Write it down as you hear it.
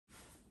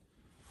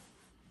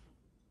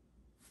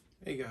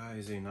Hey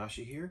guys,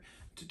 Einashi here.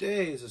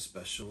 Today is a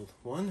special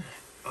one.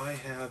 I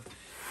have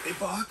a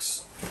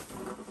box,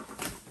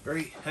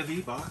 very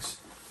heavy box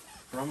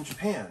from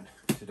Japan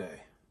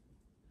today.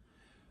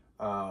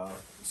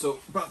 So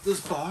about this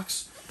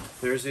box,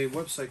 there's a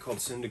website called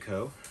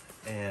Syndico,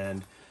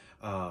 and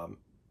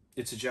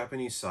it's a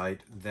Japanese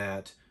site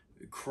that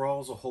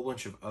crawls a whole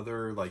bunch of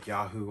other like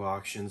Yahoo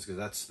auctions, because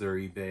that's their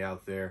eBay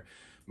out there,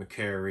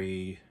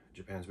 Mercari,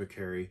 Japan's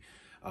Mercari,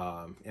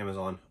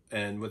 Amazon.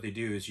 And what they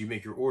do is you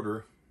make your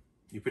order,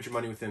 you put your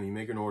money with them, you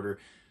make an order,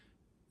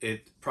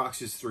 it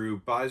proxies through,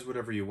 buys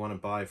whatever you want to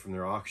buy from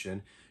their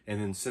auction, and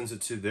then sends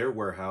it to their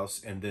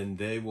warehouse, and then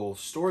they will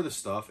store the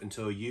stuff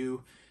until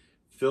you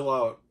fill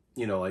out,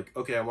 you know, like,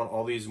 okay, I want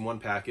all these in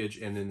one package,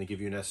 and then they give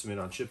you an estimate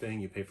on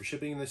shipping, you pay for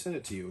shipping, and they send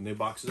it to you, and they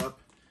box it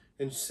up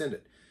and send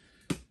it.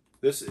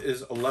 This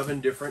is 11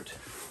 different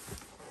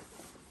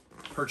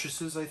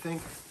purchases, I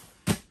think.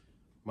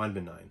 Might have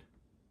been 9.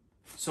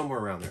 Somewhere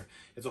around there.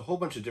 It's a whole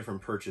bunch of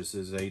different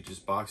purchases they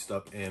just boxed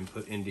up and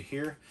put into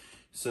here,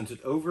 sent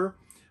it over.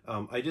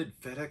 I did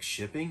FedEx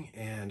shipping,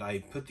 and I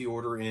put the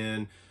order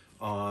in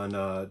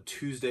on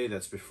Tuesday,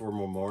 that's before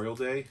Memorial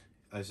Day.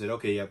 I said,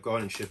 okay, yeah, go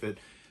ahead and ship it,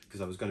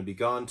 because I was going to be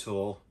gone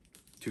till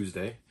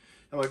Tuesday.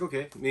 I'm like,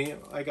 okay,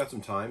 I got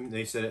some time.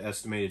 They said an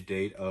estimated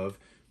date of,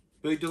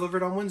 they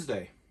delivered on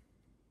Wednesday.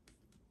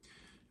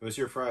 It was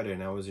here Friday,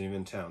 and I wasn't even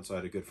in town, so I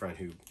had a good friend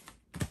who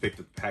picked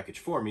the package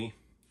for me.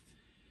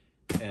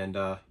 And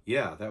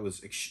yeah, that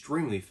was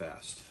extremely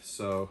fast.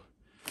 So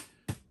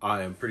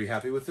I am pretty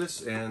happy with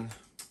this, and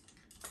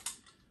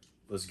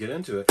let's get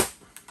into it.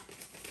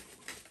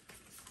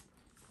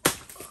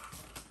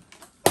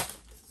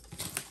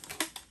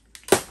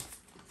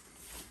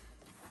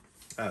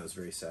 That was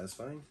very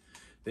satisfying.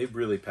 They've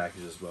really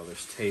packaged this well.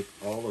 There's tape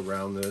all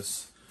around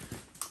this.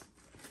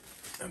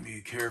 And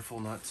be careful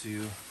not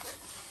to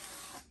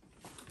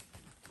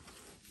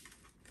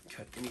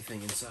cut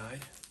anything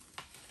inside.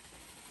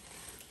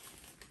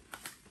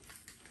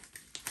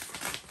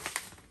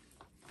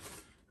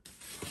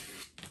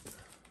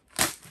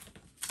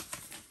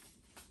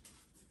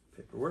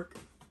 Paperwork.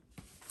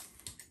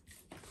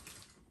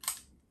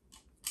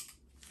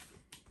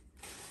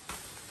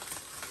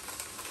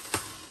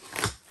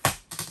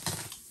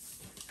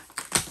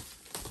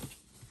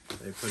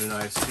 They put a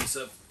nice piece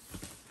of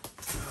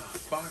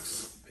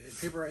box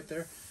paper right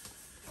there.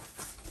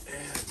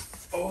 And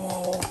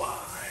oh my.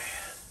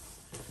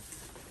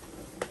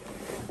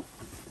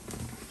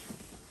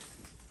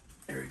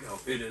 There we go.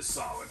 It is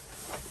solid.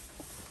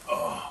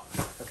 Oh,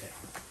 okay.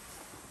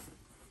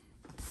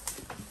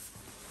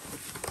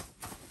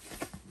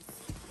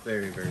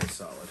 Very, very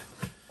solid.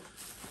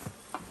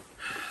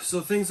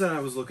 So things that I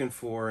was looking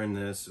for in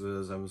this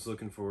was, I was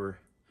looking for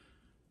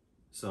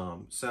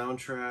some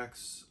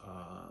soundtracks,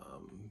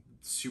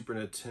 Super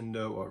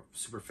Nintendo or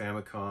Super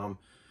Famicom,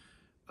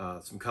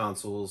 some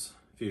consoles,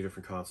 a few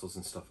different consoles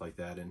and stuff like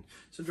that, and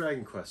some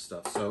Dragon Quest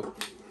stuff. So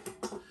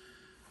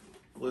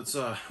let's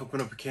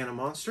open up a can of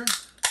Monster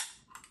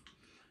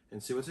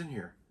and see what's in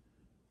here.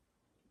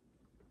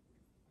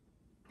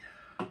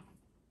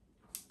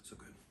 So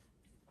good.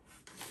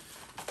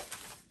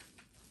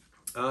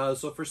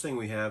 So first thing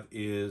we have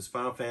is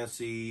Final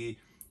Fantasy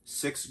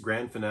VI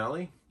Grand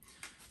Finale.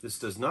 This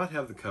does not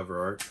have the cover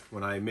art.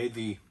 When I made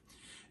the,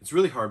 it's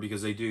really hard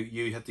because they do,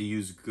 you have to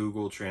use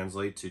Google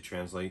Translate to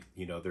translate,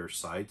 you know, their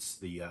sites,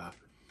 the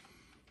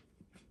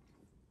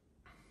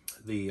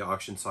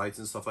auction sites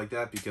and stuff like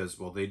that, because,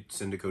 well,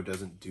 Syndico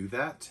doesn't do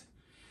that.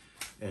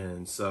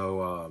 And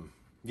so,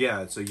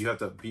 yeah, so you have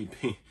to be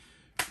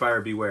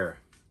buyer beware.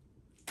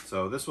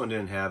 So this one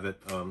didn't have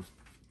it. Kind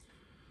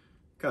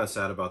of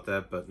sad about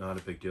that, but not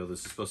a big deal.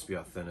 This is supposed to be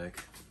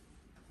authentic.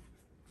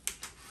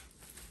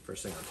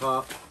 First thing on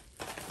top.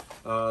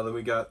 Then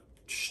we got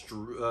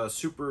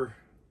Super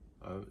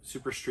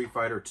Street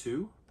Fighter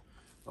 2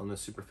 on the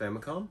Super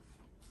Famicom.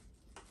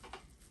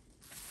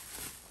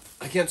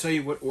 I can't tell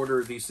you what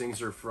order these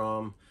things are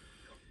from.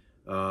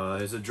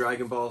 Is a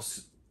Dragon Ball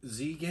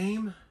Z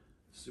game,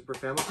 Super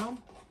Famicom?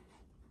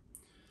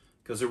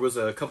 Because there was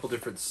a couple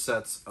different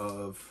sets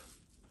of...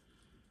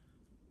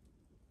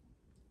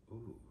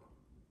 Ooh.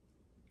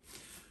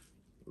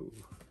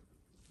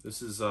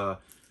 This is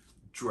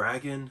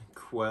Dragon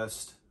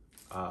Quest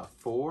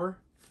 4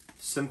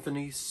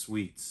 Symphony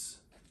Suites.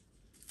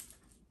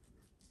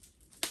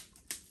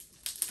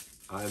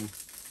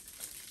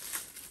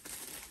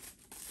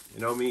 You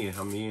know me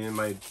and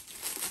my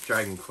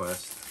Dragon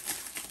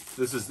Quest.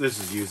 This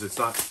is used. It's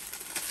not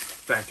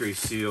factory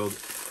sealed,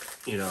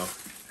 you know,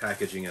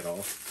 packaging at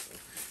all.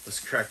 Let's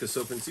crack this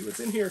open and see what's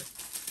in here.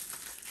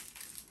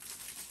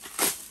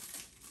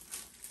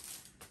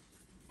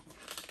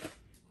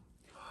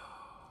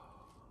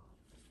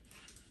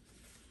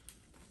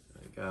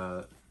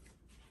 Got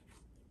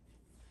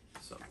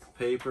some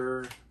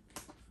paper,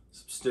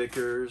 some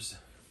stickers.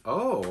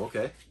 Oh,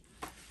 okay.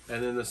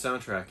 And then the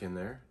soundtrack in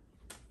there.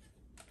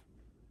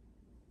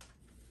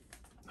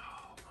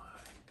 Oh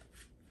my.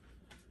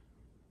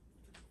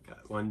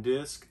 Got 1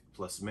 disc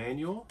plus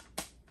manual.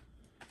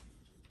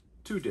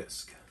 2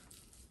 disc.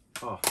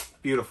 Oh,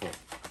 beautiful.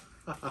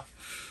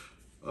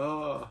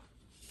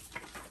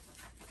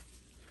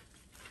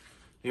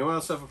 Anyone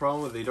else have a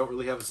problem with they don't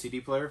really have a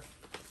CD player?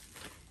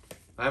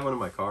 I have one in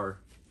my car.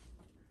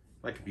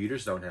 My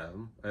computers don't have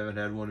them. I haven't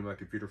had one in my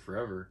computer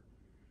forever.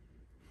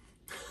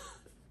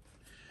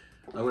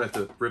 I'm gonna have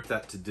to rip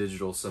that to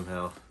digital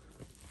somehow.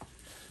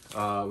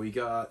 We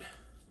got...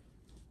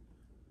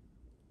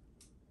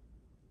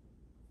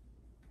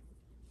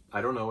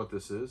 I don't know what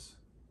this is.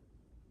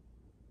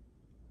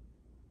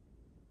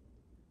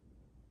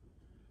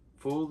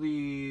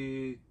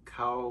 Fully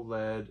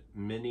cowl-led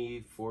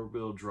mini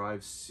 4-wheel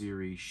drive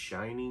series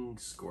Shining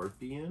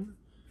Scorpion.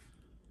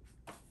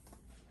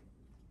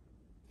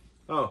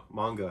 Oh,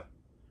 manga.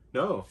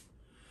 No.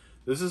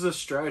 This is a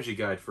strategy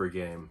guide for a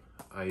game.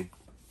 I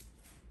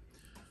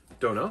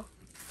don't know.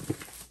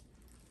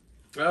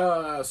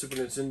 Super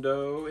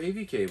Nintendo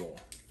AV cable.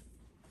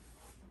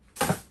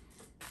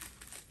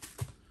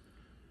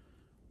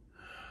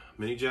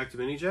 Mini jack to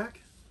mini jack?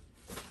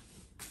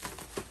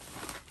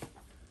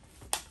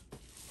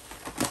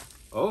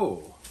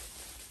 Oh,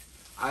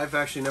 I've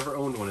actually never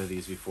owned one of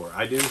these before.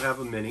 I do have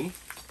a mini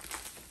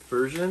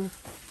version,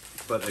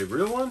 but a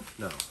real one?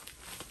 No.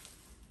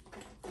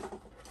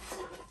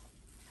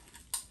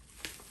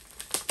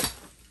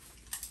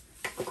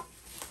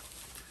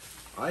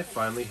 I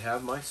finally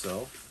have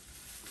myself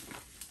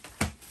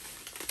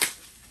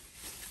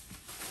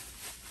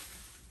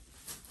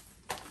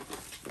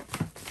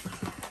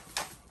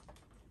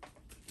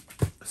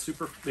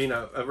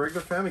a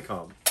regular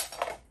Famicom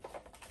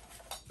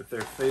with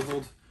their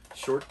fabled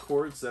short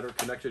cords that are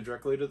connected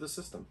directly to the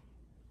system.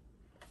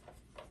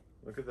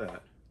 Look at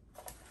that.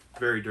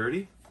 Very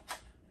dirty.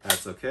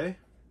 That's okay.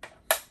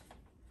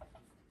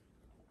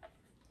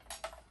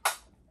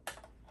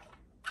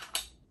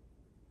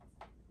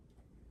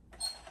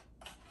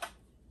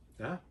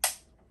 Yeah.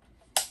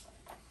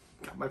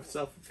 Got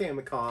myself a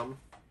Famicom.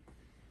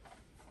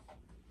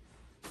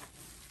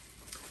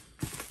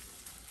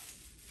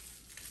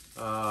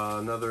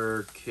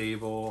 Another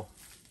cable.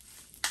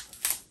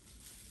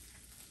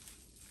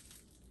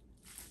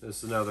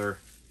 This is another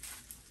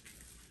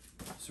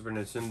Super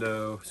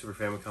Nintendo, Super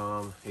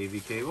Famicom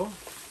AV cable.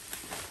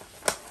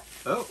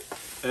 Oh,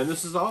 and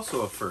this is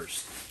also a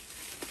first.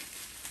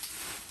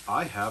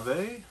 I have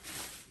a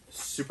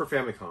Super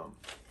Famicom.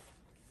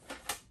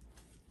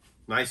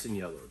 Nice and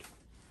yellowed.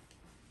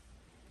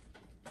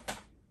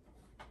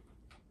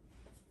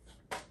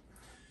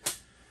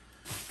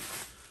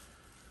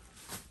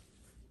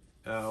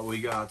 We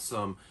got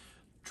some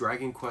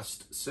Dragon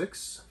Quest VI,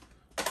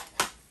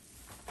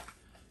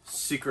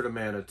 Secret of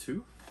Mana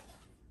 2,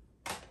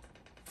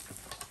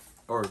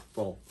 or,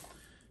 well,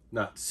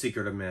 not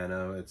Secret of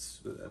Mana,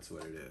 that's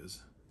what it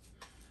is.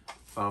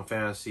 Final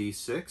Fantasy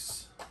VI,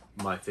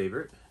 my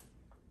favorite.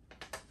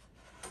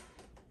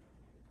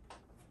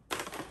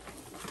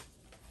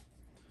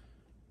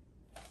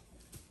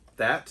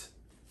 That.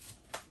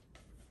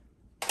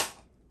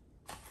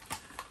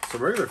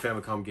 Some regular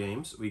Famicom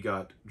games. We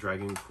got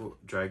Dragon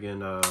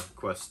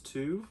Quest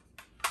 2,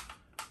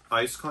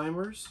 Ice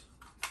Climbers,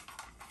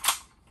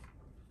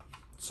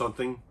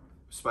 something,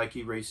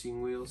 spiky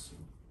racing wheels.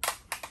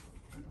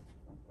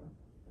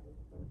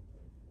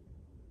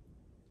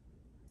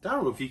 I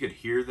don't know if you could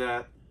hear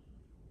that.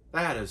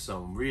 That is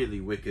some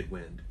really wicked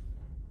wind.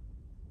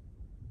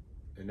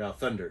 And now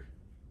thunder.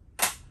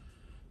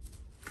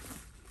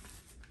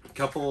 A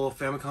couple of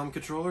Famicom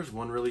controllers,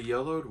 one really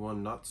yellowed,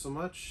 one not so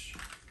much.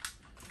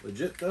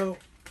 Legit though.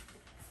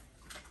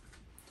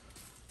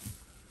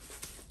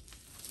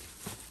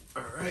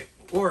 Alright,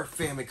 or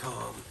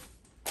Famicom.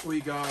 We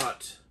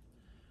got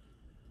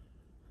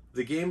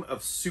the game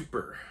of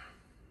Super.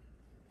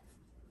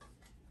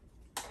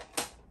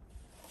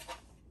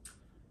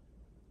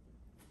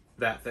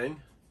 That thing.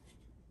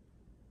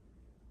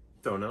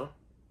 Don't know.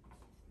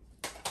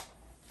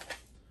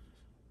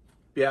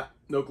 Yeah,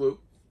 no clue.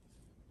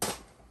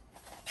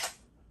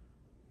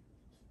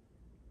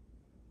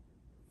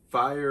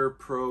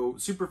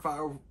 Super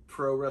Fire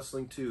Pro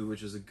Wrestling 2,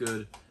 which is a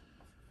good,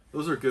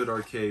 those are good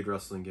arcade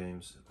wrestling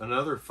games.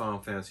 Another Final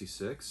Fantasy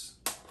VI.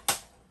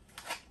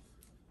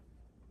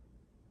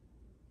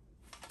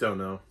 Don't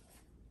know.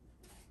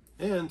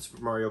 And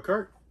Super Mario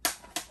Kart.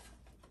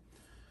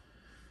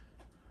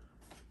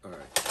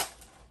 Alright.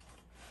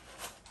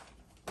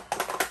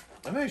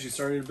 I'm actually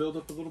starting to build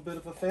up a little bit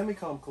of a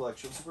Famicom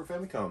collection, Super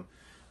Famicom.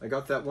 I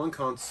got that one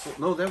console,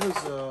 no, that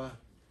was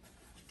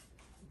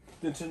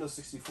Nintendo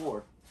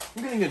 64.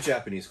 I'm getting a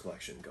Japanese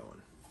collection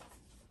going.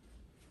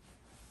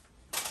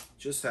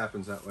 Just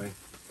happens that way.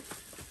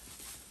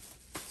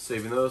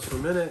 Saving those for a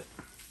minute.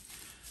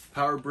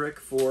 Power brick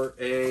for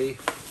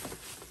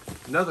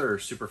another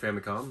Super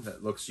Famicom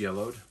that looks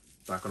yellowed.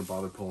 Not going to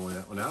bother pulling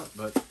that one out,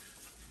 but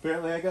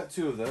apparently I got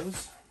two of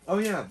those. Oh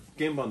yeah,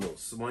 game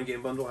bundles. One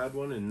game bundle had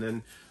one, and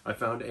then I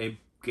found a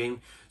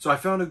game. So I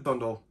found a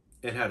bundle.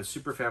 It had a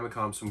Super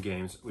Famicom, some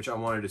games, which I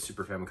wanted a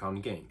Super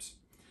Famicom games.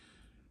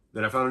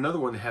 Then I found another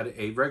one that had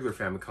a regular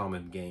Famicom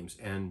and games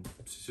and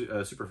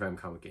Super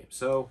Famicom games.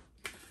 So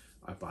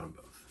I bought them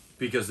both.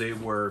 because they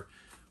were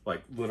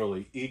like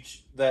literally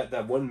each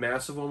that one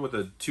massive one with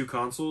the 2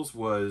 consoles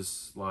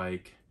was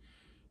like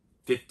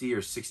 50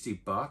 or 60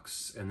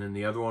 bucks, and then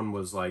the other one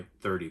was like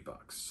 30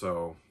 bucks.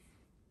 So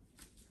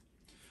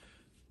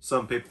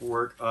some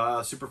paperwork,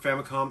 Super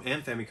Famicom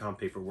and Famicom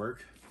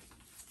paperwork.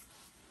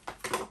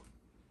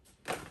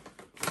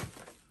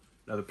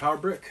 Another power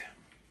brick.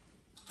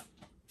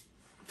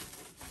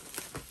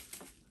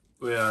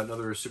 We got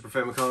another Super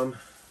Famicom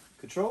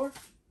controller.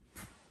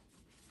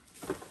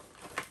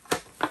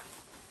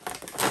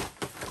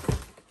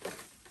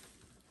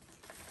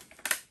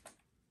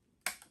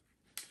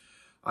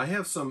 I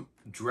have some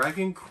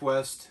Dragon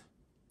Quest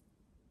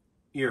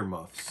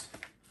earmuffs.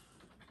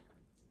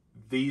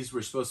 These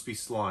were supposed to be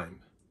slime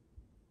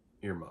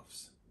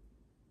earmuffs.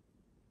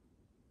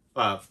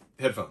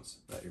 Headphones,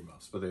 not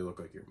earmuffs, but they look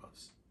like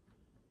earmuffs.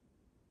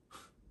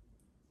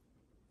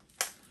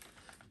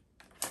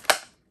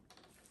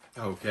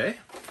 Okay,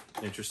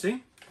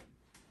 interesting.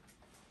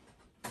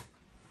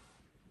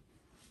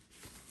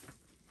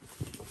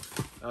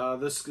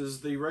 This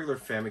is the regular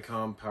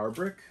Famicom power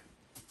brick.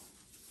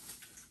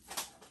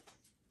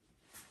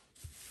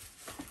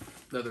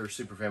 Another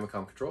Super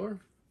Famicom controller.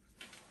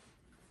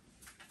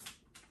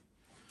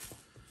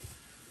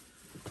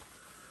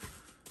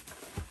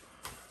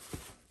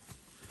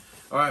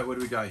 All right, what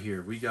do we got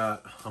here? We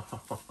got...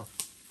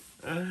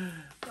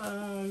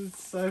 I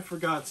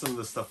forgot some of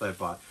the stuff that I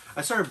bought.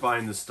 I started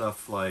buying this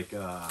stuff like 3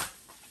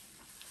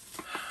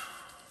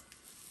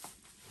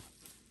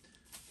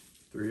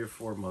 or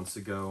 4 months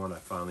ago, and I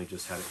finally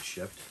just had it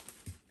shipped.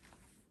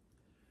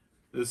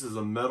 This is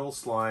a metal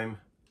slime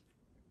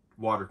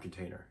water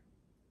container.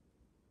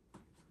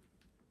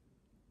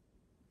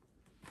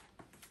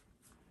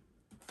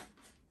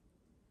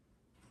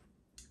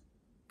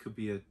 Could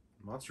be a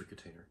monster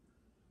container.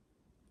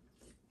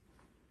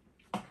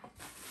 I'm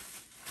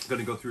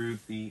gonna go through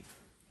the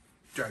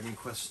Dragon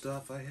Quest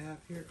stuff I have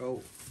here.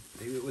 Oh,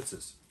 David, what's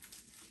this?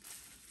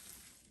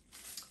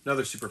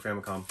 Another Super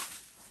Famicom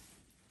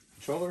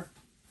controller.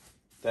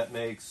 That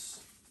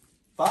makes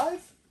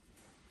 5?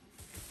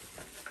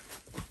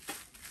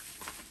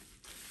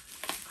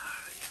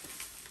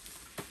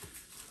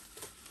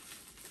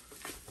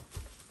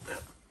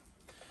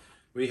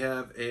 We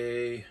have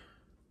a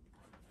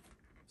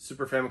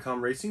Super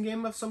Famicom racing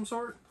game of some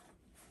sort.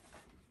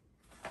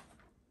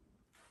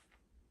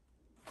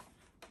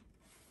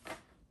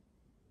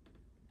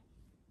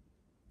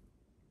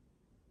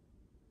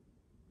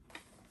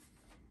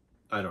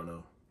 I don't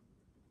know.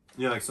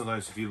 Yeah, like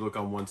sometimes if you look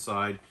on one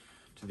side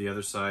to the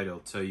other side, it'll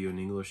tell you in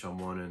English on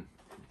one, and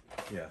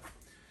yeah,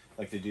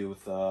 like they do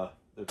with the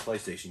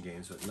PlayStation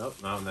games, but nope,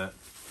 not on that.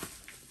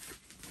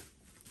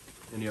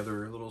 Any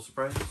other little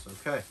surprises?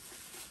 Okay.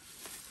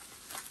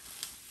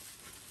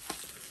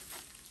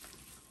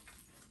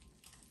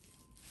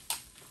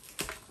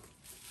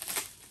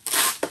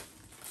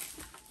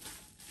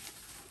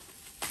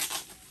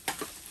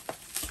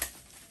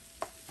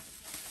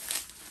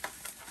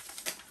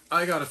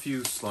 I got a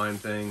few slime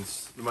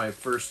things. The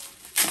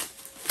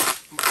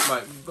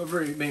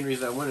very main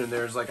reason I went in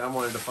there is like I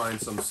wanted to find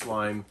some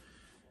slime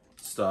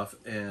stuff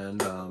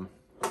and some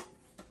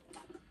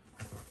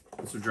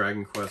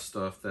Dragon Quest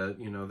stuff that,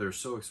 you know, they're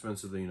so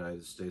expensive in the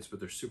United States,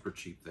 but they're super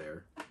cheap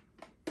there.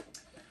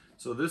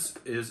 So this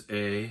is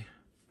a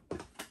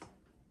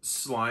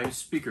slime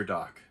speaker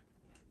dock.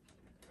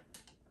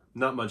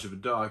 Not much of a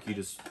dock. You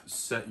just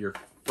set your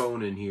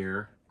phone in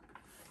here.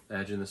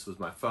 Imagine this was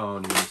my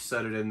phone. You just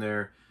set it in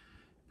there.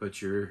 Put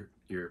your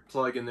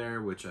plug in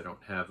there, which I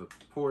don't have a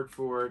port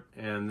for it,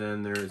 and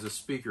then there is a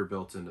speaker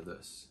built into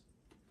this.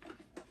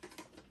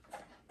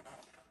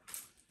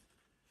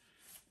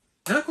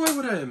 Not quite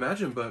what I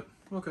imagined, but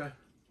okay.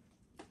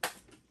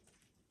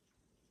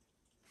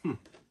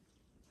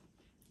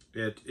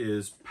 It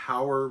is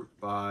powered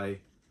by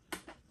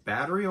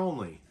battery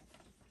only.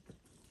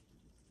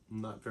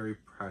 Not very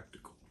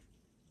practical.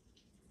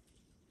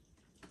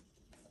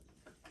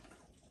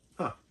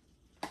 Huh.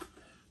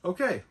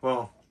 Okay,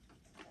 well,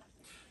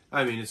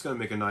 I mean, it's going to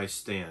make a nice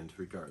stand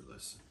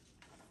regardless.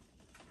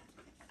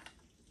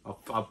 I'll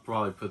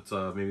probably put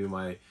maybe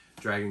my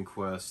Dragon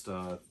Quest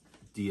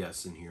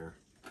DS in here.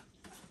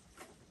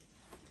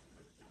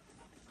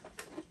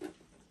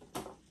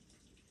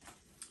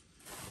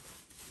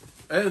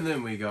 And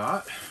then we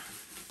got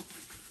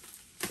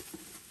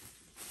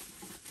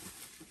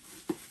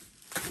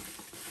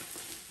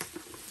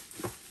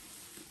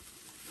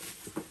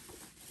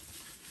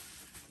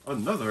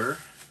another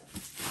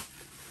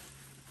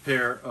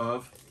pair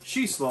of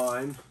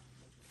SheSlime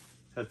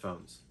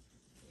headphones.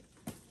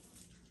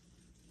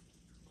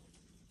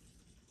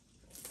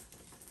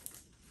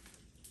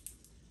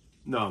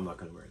 No, I'm not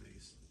going to wear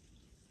these.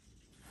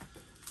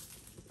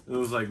 It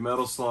was like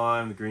metal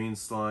slime, the green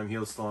slime,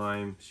 heel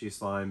slime,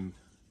 SheSlime,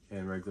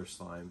 and regular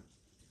slime.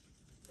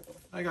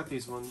 I got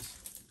these ones.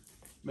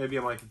 Maybe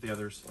I might get the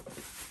others.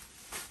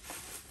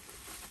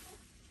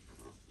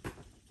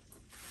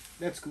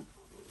 That's cool.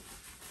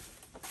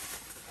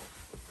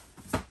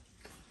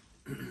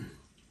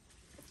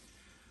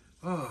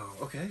 Oh,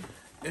 okay.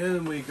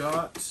 And we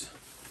got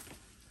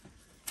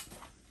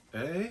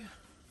another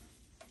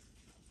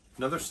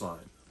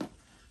slime.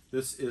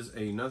 This is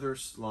another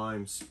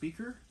slime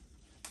speaker,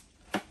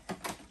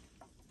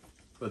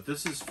 but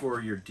this is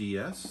for your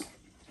DS,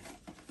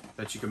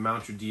 that you can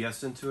mount your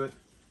DS into it.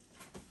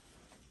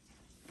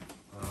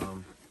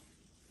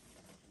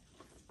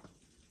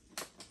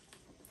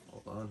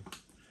 Hold on.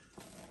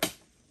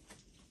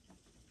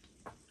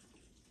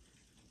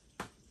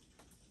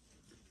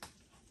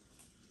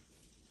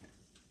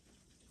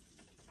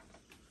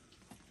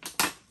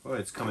 Oh,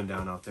 it's coming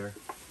down out there.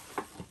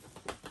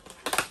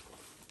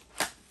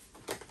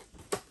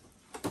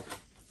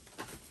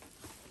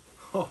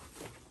 Oh,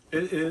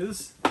 it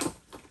is.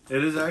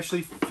 It is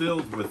actually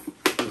filled with,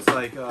 it's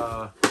like,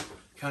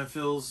 kind of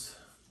feels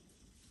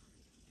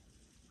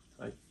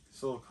like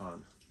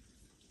silicone.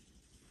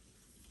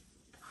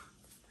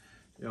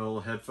 You know, a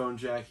little headphone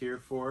jack here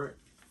for it.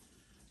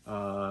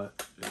 And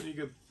you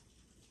could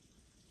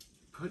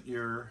put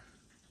your,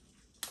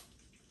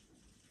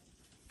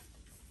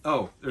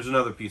 oh, there's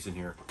another piece in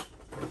here.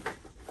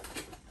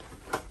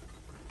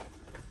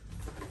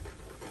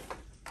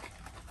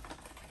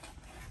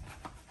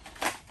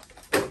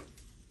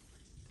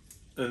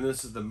 And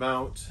this is the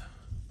mount.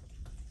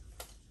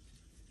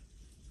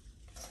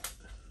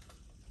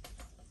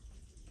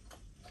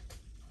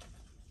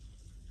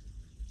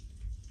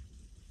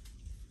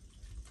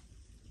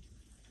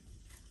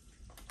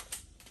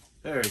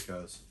 There it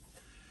goes.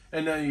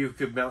 And now you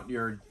could mount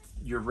your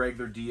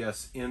regular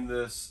DS in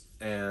this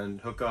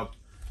and hook up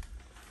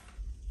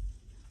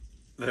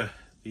the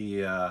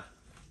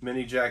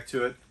mini jack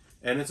to it,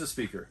 and it's a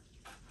speaker.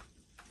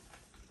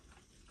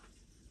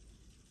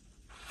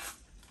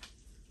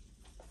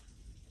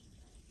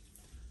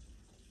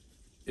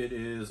 It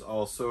is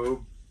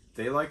also,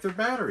 they like their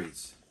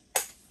batteries.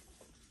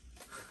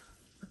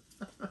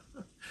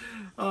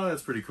 Oh,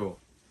 that's pretty cool.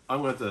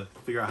 I'm going to have to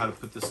figure out how to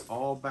put this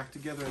all back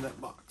together in that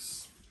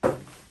box.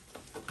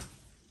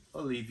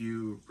 I'll leave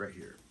you right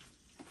here.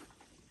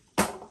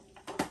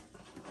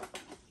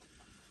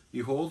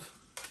 You hold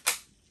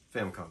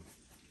Famicom.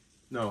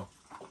 No,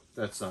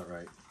 that's not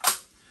right.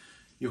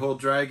 You hold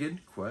Dragon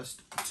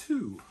Quest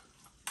 2.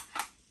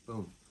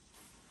 Boom.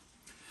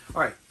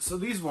 Alright, so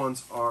these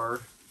ones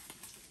are,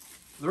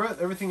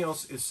 everything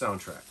else is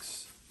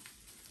soundtracks.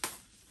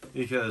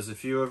 Because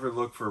if you ever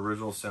look for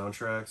original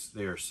soundtracks,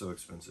 they are so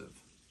expensive.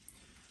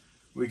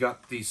 We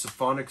got the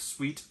Symphonic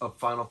Suite of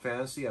Final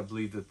Fantasy. I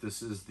believe that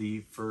this is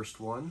the first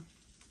one.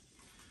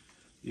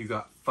 You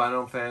got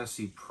Final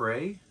Fantasy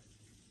Prey.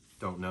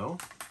 Don't know.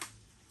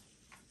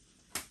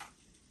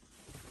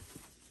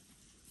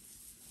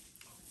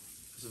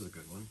 This is a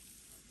good one.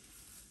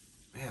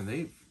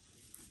 Man,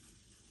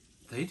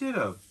 they did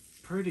a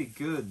pretty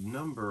good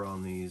number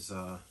on these.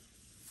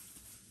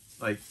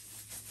 Like,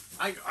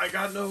 I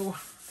got no.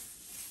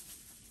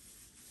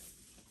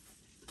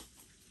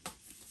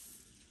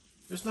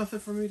 There's nothing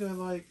for me to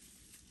like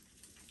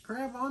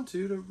grab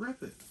onto to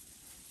rip it.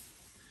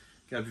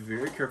 Gotta be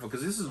very careful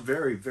because this is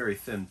very, very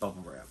thin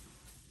bubble wrap.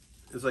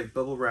 It's like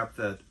bubble wrap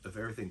that if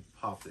everything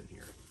popped in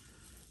here.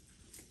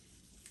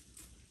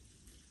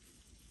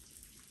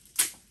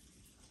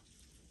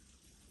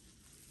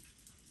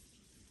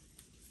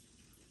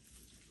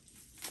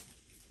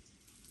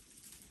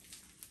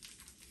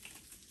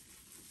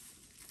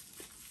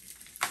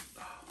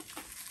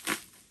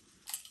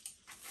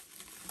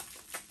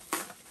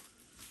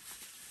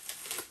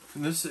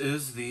 And this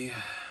is the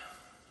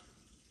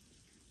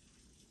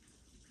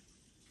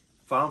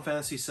Final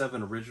Fantasy VII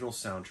original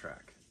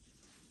soundtrack.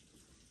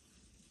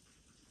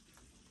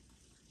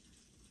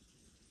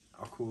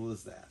 How cool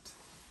is that?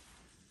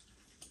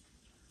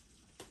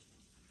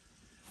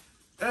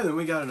 And then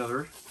we got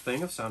another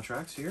thing of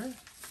soundtracks here.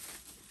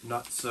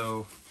 Not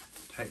so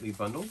tightly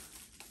bundled.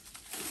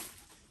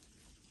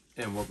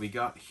 And what we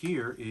got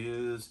here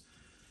is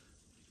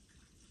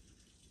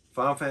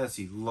Final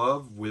Fantasy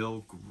Love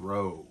Will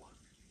Grow.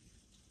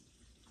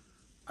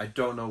 I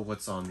don't know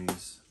what's on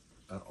these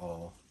at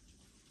all.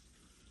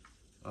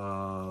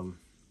 Final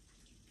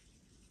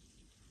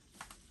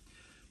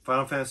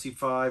Fantasy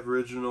V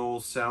original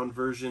sound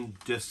version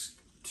disc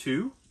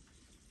 2.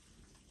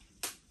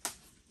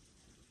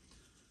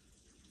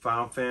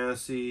 Final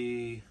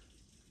Fantasy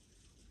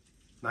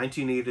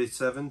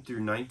 1987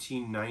 through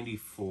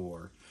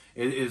 1994.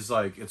 It is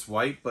like, it's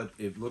white, but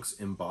it looks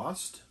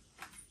embossed.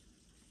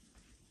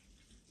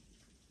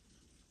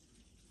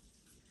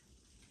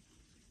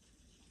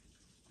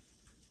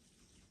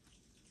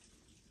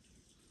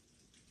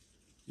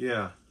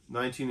 Yeah,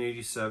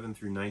 1987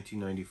 through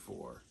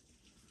 1994.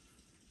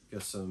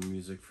 Got some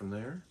music from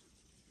there.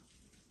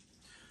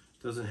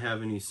 Doesn't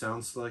have any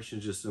sound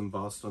selection, just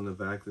embossed on the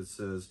back that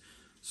says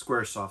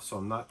Squaresoft, so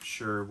I'm not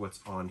sure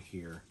what's on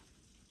here.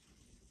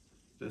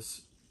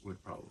 This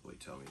would probably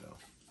tell me though.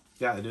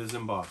 Yeah, it is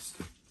embossed.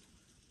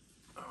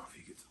 Oh, if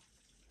you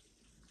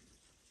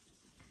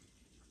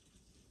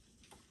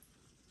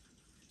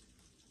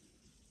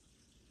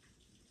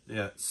could.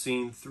 Yeah,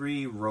 Scene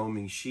 3,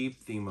 Roaming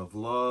Sheep, Theme of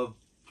Love,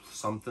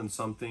 something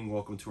something,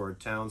 welcome to our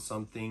town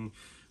something,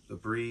 the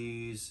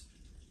breeze,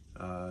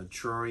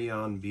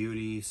 Troyan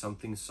beauty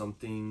something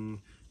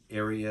something,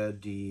 area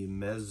di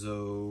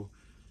mezzo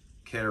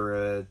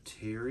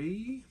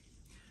carateri,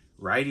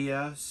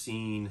 Rydia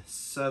scene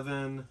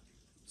 7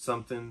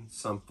 something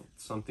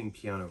something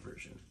piano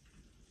version.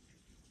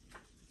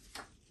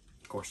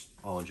 Of course,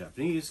 all in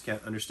Japanese,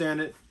 can't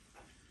understand it,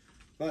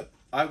 but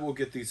I will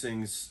get these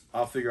things.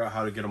 I'll figure out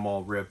how to get them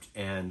all ripped,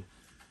 and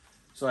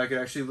so I could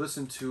actually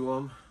listen to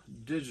them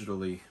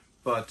digitally.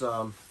 But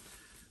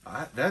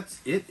that's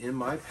it in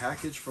my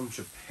package from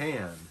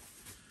Japan.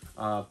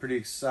 Pretty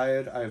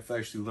excited. I've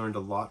actually learned a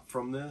lot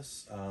from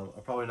this. I'm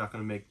probably not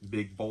going to make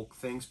big bulk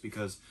things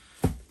because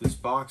this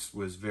box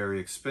was very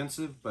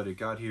expensive, but it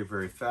got here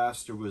very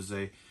fast. There was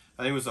I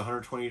think it was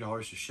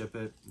 $120 to ship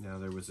it. Now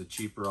there was a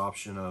cheaper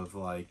option of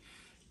like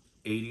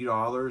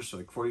 $80, so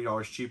like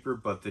 $40 cheaper,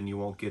 but then you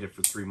won't get it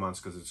for 3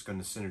 months because it's going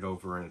to send it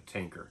over in a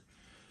tanker,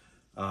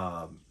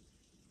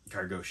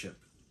 cargo ship.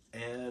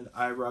 And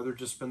I'd rather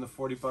just spend the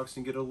 40 bucks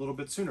and get it a little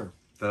bit sooner.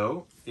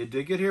 Though it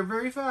did get here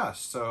very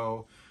fast,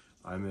 so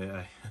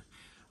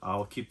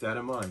I'll keep that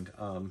in mind.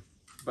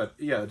 But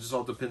yeah, it just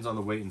all depends on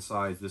the weight and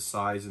size. This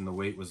size and the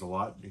weight was a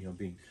lot, you know,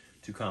 being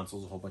 2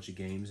 consoles, a whole bunch of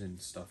games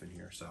and stuff in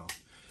here. So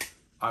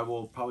I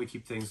will probably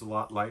keep things a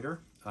lot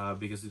lighter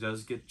because it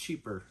does get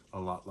cheaper a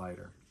lot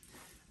lighter.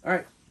 All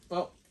right,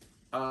 well,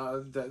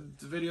 the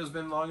video's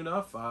been long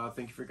enough.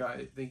 Thank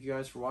you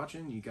guys for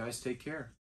watching. You guys take care.